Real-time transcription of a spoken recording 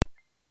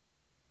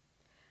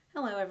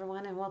Hello,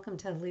 everyone, and welcome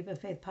to the Leap of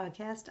Faith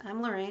podcast.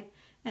 I'm Lorraine,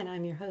 and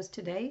I'm your host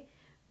today,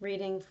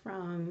 reading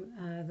from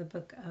the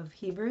book of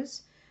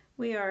Hebrews.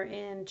 We are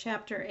in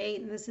chapter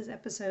 8, and this is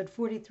episode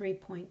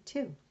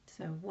 43.2.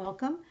 So,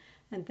 welcome,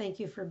 and thank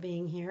you for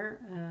being here.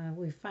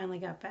 We finally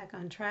got back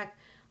on track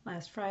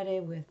last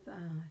Friday with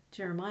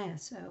Jeremiah,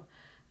 so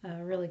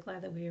really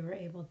glad that we were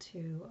able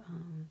to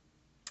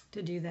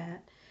do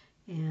that,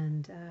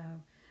 and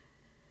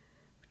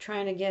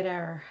trying to get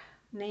our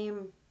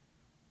name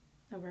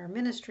of our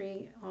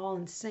ministry all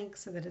in sync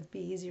so that it'd be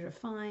easier to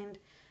find.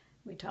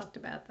 We talked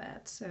about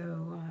that.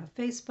 So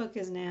Facebook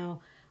is now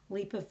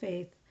Leap of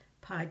Faith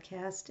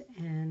Podcast,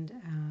 and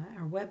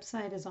our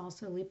website is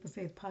also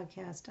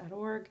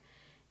leapoffaithpodcast.org.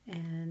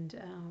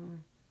 And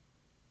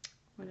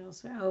what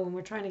else? Oh, and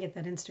we're trying to get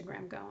that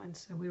Instagram going,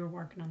 so we were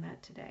working on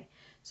that today.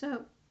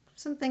 So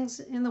some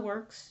things in the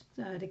works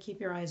to keep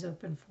your eyes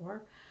open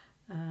for.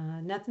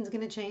 Nothing's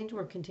going to change.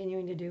 We're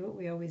continuing to do what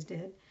we always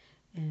did.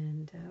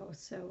 And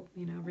so,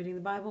 reading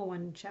the Bible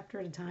one chapter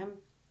at a time,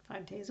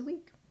 5 days a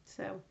week.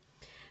 So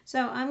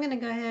I'm going to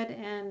go ahead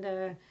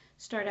and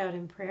start out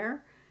in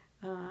prayer.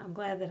 I'm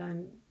glad that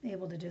I'm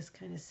able to just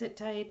kind of sit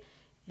tight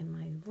in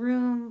my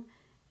room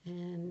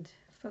and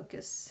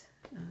focus.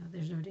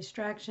 There's no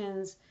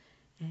distractions,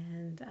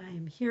 and I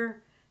am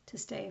here to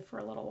stay for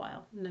a little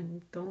while.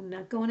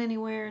 Not going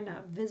anywhere,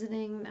 not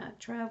visiting, not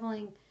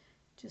traveling,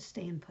 just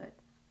staying put.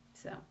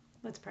 So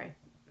let's pray.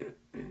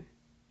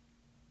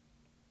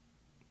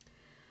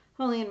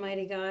 Holy and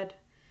mighty God,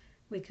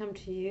 we come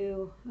to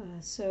you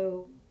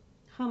so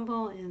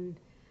humble and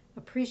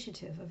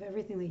appreciative of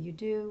everything that you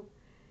do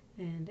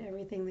and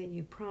everything that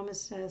you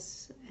promised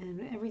us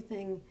and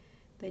everything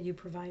that you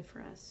provide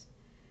for us.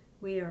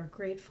 We are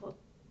grateful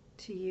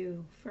to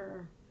you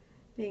for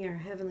being our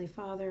Heavenly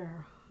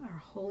Father,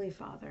 our Holy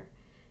Father,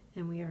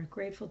 and we are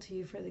grateful to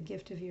you for the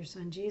gift of your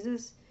Son,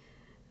 Jesus.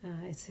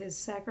 It's his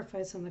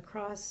sacrifice on the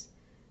cross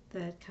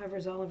that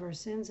covers all of our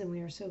sins, and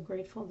we are so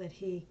grateful that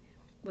he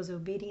was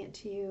obedient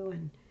to you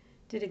and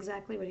did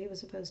exactly what he was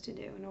supposed to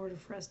do in order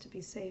for us to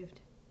be saved.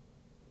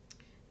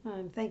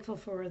 I'm thankful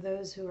for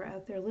those who are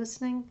out there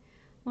listening.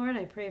 Lord,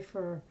 I pray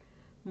for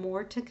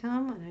more to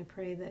come, and I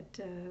pray that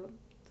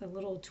the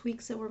little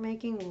tweaks that we're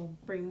making will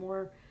bring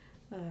more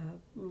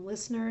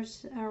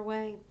listeners our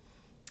way.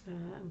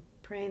 I'm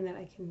praying that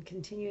I can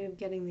continue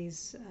getting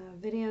these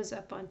videos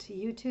up onto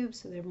YouTube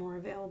so they're more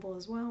available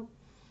as well.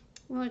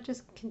 Lord,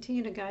 just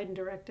continue to guide and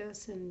direct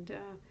us and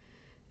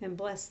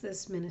bless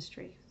this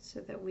ministry so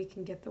that we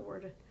can get the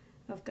word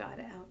of God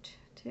out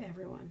to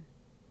everyone.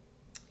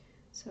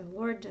 So,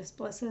 Lord, just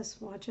bless us,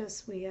 watch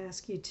us. We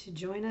ask you to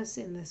join us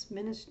in this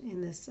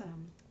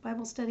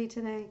Bible study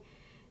today,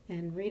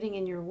 and reading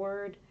in your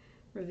word.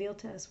 Reveal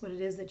to us what it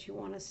is that you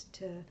want us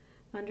to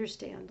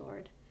understand,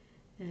 Lord,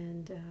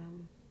 and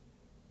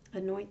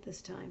anoint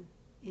this time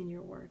in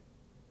your word.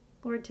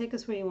 Lord, take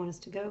us where you want us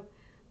to go.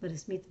 Let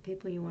us meet the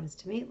people you want us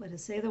to meet. Let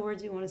us say the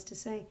words you want us to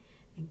say,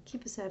 and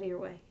keep us out of your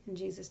way. In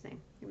Jesus'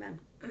 name, amen.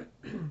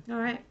 All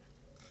right,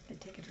 I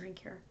take a drink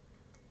here.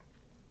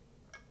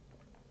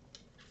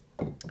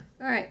 All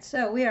right,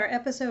 so we are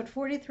episode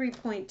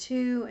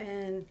 43.2,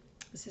 and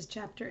this is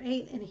chapter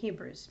 8 in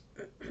Hebrews.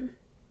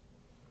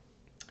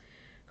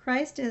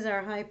 Christ is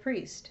our high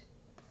priest.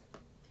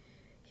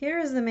 Here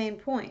is the main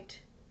point.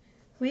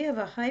 We have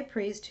a high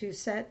priest who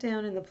sat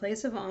down in the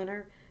place of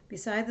honor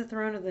beside the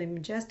throne of the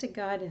majestic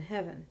God in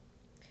heaven.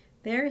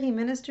 There he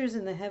ministers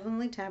in the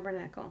heavenly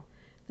tabernacle,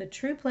 the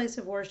true place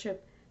of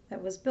worship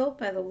that was built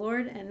by the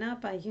Lord and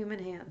not by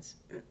human hands.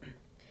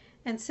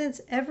 And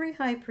since every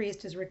high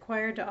priest is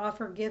required to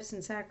offer gifts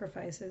and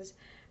sacrifices,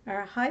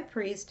 our high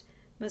priest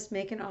must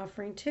make an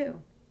offering too.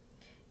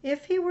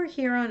 If he were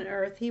here on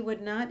earth, he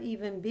would not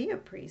even be a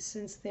priest,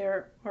 since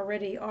there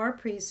already are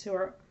priests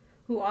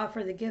who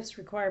offer the gifts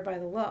required by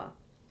the law.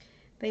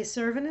 They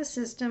serve in a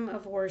system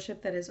of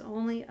worship that is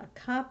only a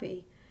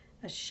copy,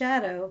 a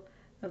shadow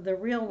of the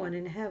real one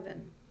in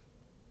heaven.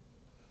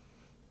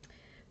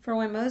 For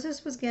when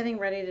Moses was getting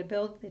ready to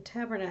build the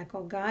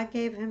tabernacle, God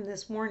gave him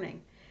this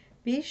warning: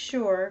 be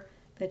sure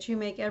that you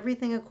make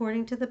everything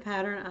according to the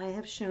pattern I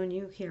have shown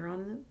you here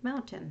on the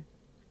mountain.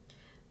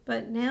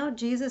 But now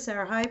Jesus,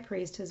 our high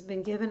priest, has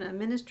been given a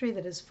ministry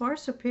that is far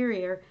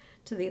superior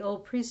to the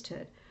old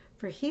priesthood,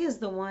 for he is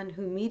the one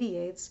who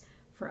mediates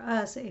for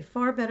us a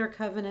far better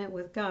covenant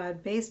with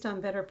God based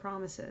on better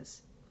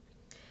promises.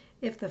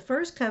 If the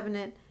first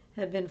covenant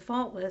had been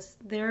faultless,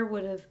 there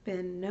would have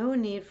been no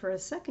need for a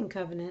second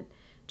covenant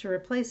to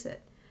replace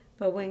it.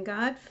 But when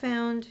God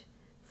found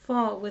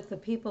fault with the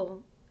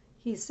people,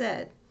 he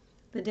said,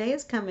 the day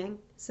is coming,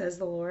 says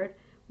the Lord,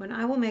 when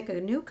I will make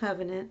a new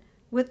covenant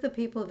with the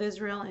people of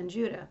Israel and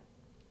Judah.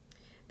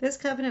 This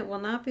covenant will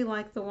not be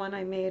like the one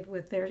I made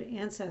with their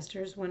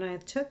ancestors when I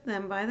took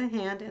them by the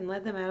hand and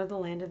led them out of the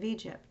land of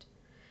Egypt.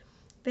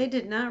 They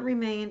did not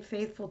remain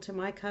faithful to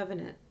my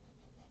covenant.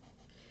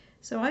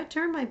 So I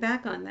turned my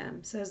back on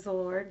them, says the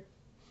Lord.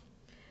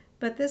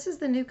 But this is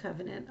the new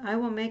covenant I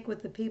will make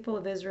with the people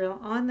of Israel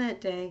on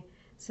that day,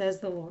 says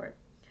the Lord.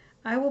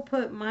 I will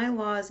put my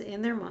laws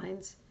in their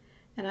minds,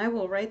 and I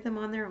will write them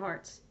on their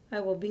hearts. I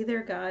will be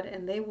their God,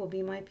 and they will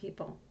be my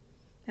people.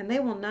 And they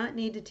will not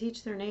need to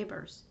teach their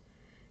neighbors,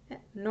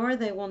 nor will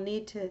they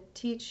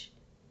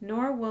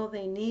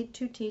need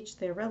to teach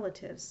their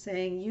relatives,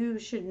 saying, you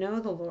should know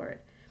the Lord.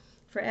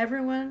 For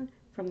everyone,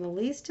 from the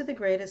least to the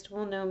greatest,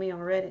 will know me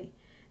already,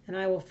 and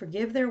I will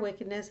forgive their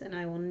wickedness, and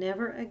I will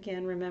never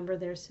again remember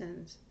their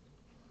sins.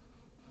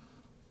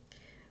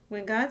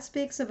 When God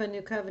speaks of a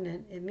new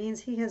covenant, it means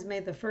he has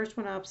made the first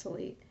one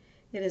obsolete.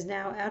 It is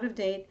now out of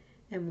date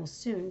and will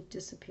soon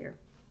disappear.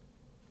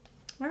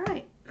 All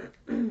right.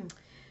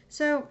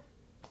 So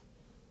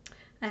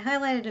I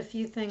highlighted a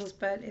few things,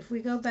 but if we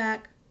go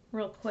back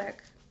real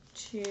quick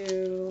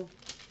to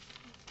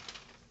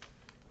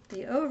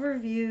the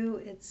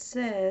overview, it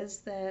says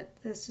that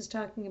this is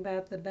talking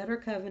about the better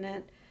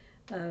covenant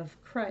of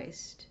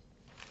Christ,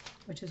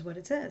 which is what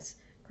it says.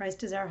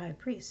 Christ is our high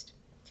priest.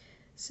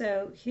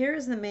 So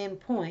here's the main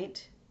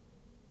point.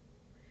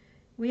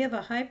 We have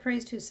a high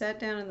priest who sat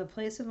down in the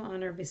place of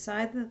honor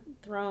beside the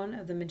throne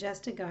of the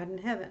majestic God in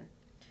heaven.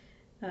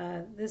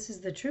 This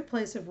is the true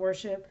place of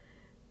worship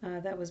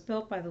that was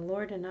built by the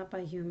Lord and not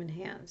by human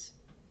hands.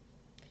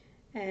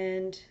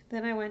 And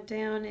then I went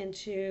down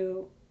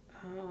into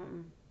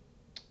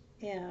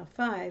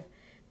 5.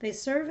 They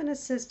serve in a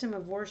system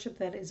of worship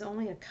that is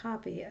only a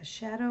copy, a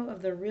shadow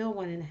of the real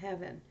one in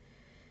heaven.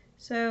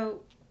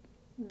 So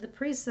the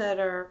priests that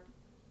are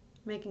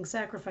making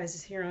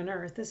sacrifices here on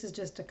earth, this is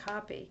just a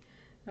copy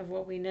of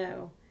what we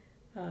know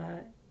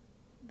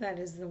that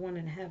is the one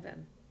in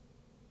heaven.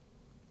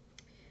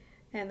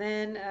 And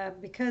then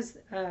because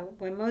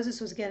when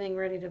Moses was getting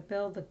ready to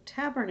build the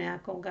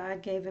tabernacle,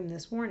 God gave him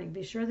this warning: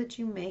 be sure that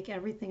you make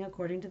everything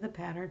according to the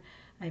pattern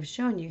I've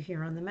shown you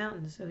here on the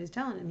mountain. So he's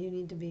telling him you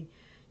need to be,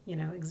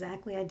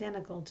 exactly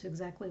identical to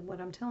exactly what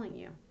I'm telling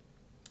you.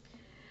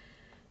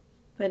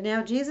 But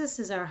now Jesus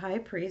is our high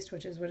priest,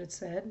 which is what it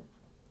said,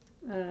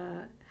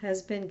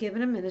 has been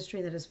given a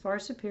ministry that is far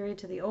superior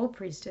to the old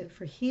priesthood,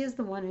 for he is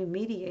the one who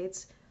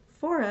mediates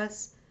for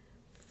us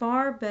a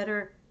far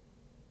better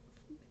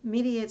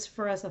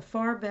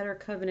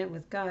covenant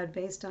with God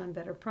based on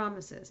better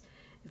promises.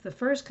 If the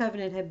first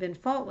covenant had been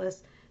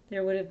faultless,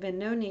 there would have been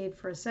no need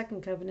for a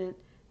second covenant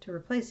to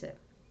replace it.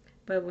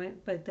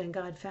 But then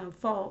God found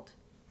fault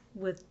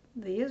with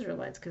the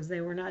Israelites because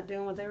they were not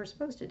doing what they were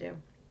supposed to do.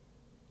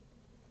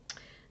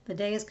 The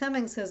day is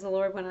coming, says the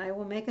Lord, when I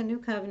will make a new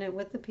covenant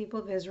with the people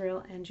of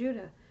Israel and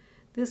Judah.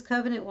 This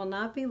covenant will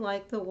not be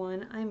like the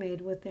one I made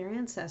with their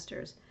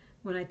ancestors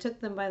when I took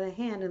them by the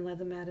hand and led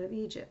them out of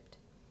Egypt.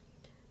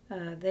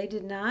 They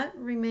did not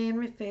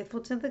remain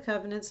faithful to the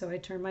covenant, so I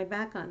turned my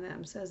back on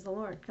them, says the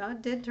Lord.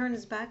 God did turn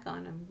his back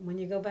on them. When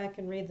you go back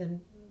and read the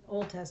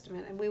Old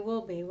Testament, and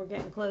we're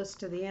getting close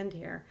to the end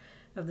here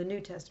of the New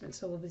Testament,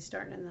 so we'll be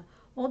starting in the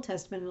Old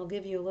Testament, and it'll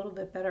give you a little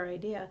bit better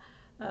idea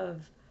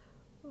of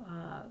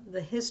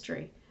the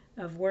history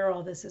of where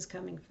all this is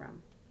coming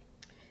from.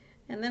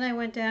 And then I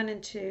went down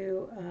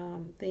into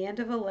the end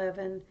of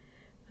 11.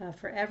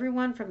 For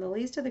everyone from the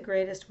least to the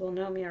greatest will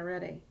know me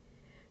already.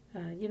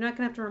 You're not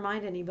going to have to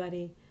remind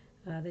anybody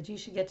that you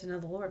should get to know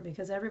the Lord,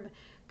 because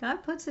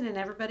God puts it in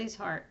everybody's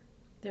heart.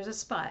 There's a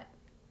spot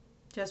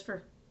just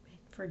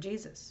for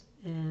Jesus,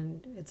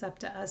 and it's up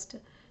to us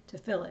to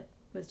fill it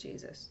with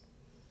Jesus.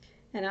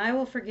 And I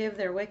will forgive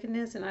their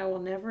wickedness, and I will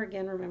never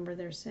again remember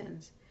their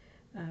sins.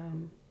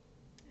 And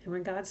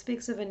when God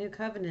speaks of a new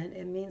covenant,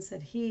 it means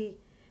that he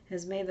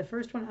has made the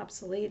first one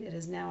obsolete. It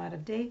is now out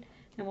of date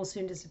and will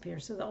soon disappear.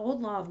 So the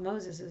old law of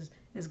Moses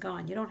is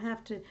gone. You don't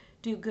have to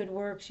do good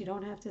works. You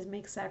don't have to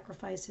make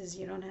sacrifices.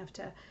 You don't have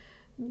to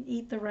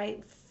eat the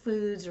right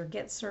foods or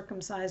get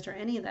circumcised or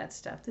any of that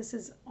stuff. This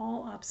is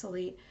all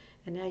obsolete.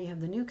 And now you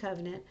have the new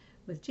covenant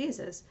with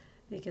Jesus,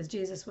 because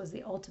Jesus was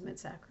the ultimate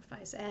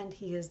sacrifice and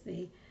he is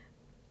the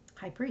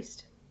high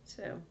priest.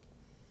 So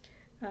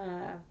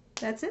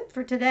that's it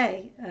for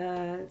today.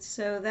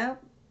 So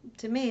that,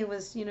 to me,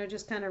 was,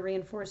 just kind of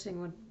reinforcing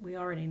what we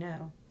already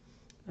know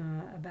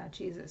about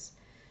Jesus.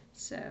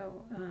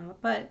 So,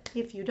 but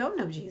if you don't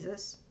know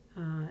Jesus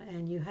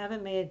and you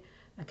haven't made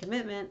a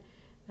commitment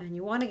and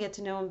you want to get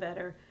to know him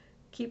better,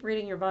 keep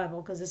reading your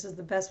Bible, because this is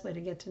the best way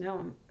to get to know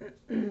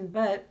him.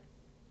 But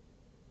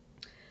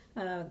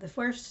the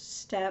first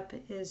step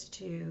is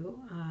to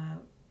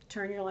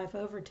turn your life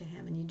over to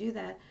him, and you do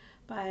that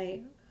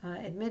by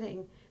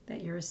admitting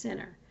that you're a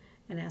sinner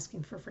and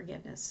asking for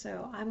forgiveness.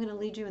 So I'm going to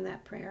lead you in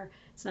that prayer.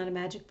 It's not a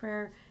magic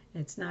prayer.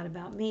 It's not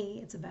about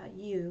me. It's about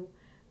you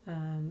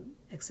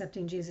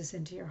accepting Jesus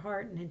into your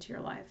heart and into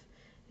your life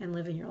and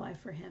living your life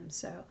for him.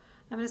 So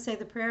I'm going to say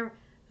the prayer.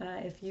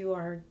 If you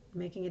are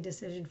making a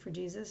decision for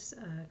Jesus,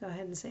 go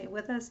ahead and say it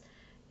with us.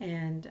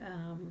 And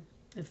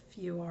if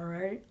you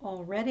are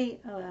already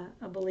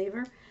a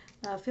believer,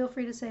 feel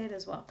free to say it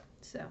as well.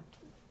 So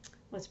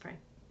let's pray.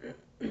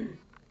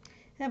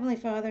 Heavenly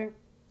Father,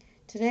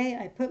 today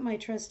I put my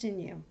trust in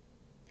you.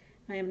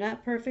 I am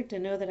not perfect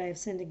and know that I have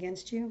sinned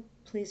against you.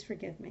 Please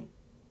forgive me.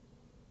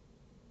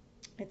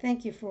 I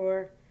thank you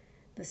for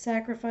the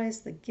sacrifice,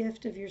 the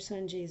gift of your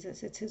Son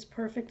Jesus. It's his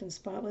perfect and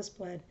spotless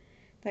blood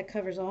that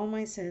covers all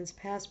my sins,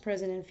 past,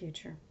 present, and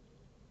future.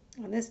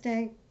 On this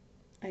day,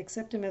 I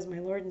accept him as my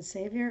Lord and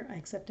Savior. I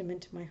accept him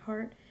into my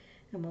heart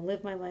and will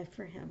live my life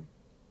for him.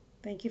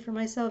 Thank you for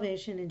my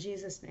salvation. In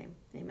Jesus' name,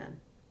 amen.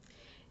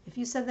 If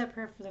you said that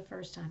prayer for the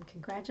first time,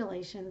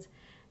 congratulations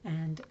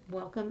and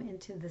welcome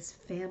into this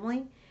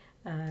family.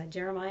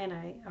 Jeremiah and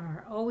I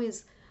are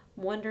always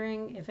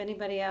wondering if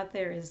anybody out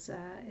there is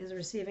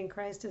receiving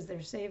Christ as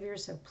their Savior.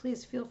 So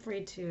please feel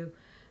free to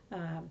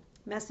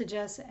message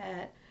us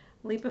at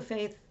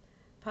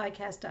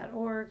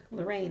leapoffaithpodcast.org,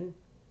 Lorraine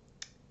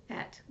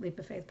at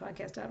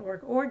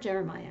leapoffaithpodcast.org, or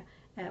Jeremiah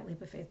at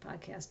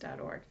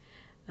leapoffaithpodcast.org.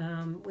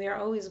 We are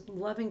always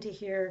loving to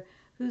hear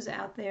who's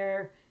out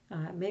there.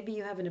 Maybe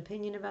you have an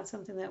opinion about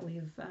something that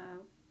we've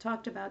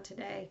talked about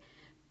today.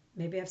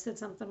 Maybe I've said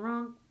something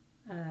wrong.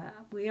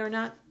 We are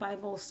not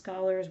Bible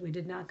scholars. We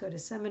did not go to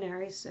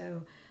seminary,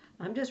 so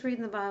I'm just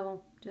reading the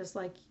Bible just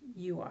like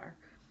you are.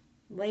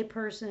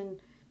 Layperson,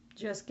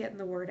 just getting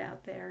the word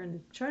out there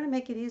and trying to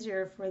make it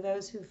easier for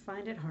those who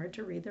find it hard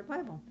to read their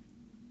Bible.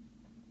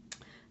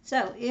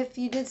 So if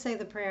you did say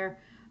the prayer,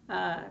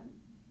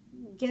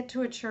 get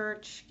to a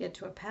church, get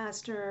to a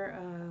pastor.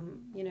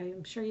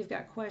 I'm sure you've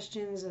got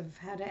questions of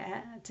how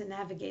to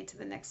navigate to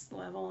the next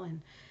level,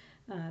 and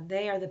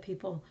they are the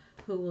people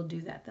who will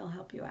do that. They'll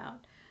help you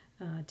out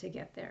to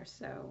get there.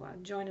 So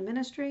join a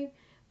ministry,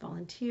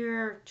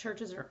 volunteer.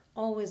 Churches are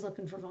always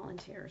looking for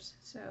volunteers.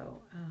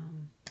 So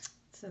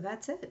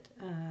that's it.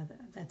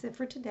 That's it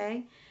for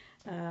today.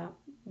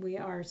 We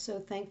are so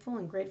thankful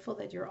and grateful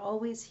that you're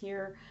always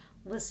here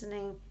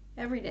listening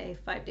every day,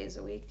 5 days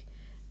a week.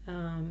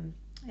 And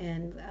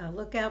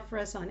look out for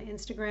us on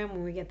Instagram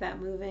when we get that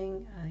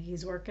moving.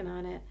 He's working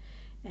on it.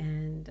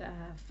 And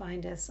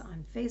find us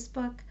on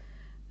Facebook,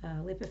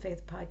 Leap of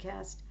Faith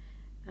Podcast,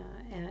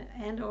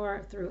 and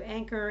or through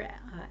Anchor,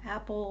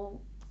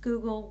 Apple,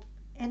 Google,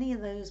 any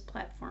of those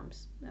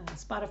platforms.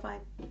 Spotify,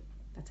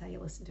 that's how you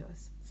listen to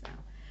us. So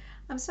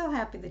I'm so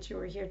happy that you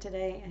were here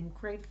today and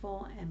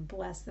grateful and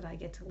blessed that I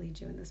get to lead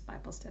you in this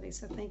Bible study.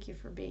 So thank you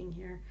for being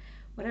here.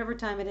 Whatever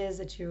time it is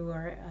that you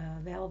are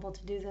available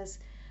to do this,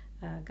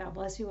 God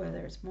bless you, whether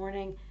it's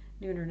morning,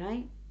 noon, or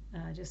night.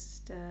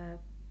 Just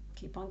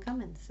keep on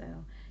coming. So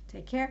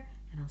take care,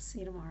 and I'll see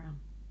you tomorrow.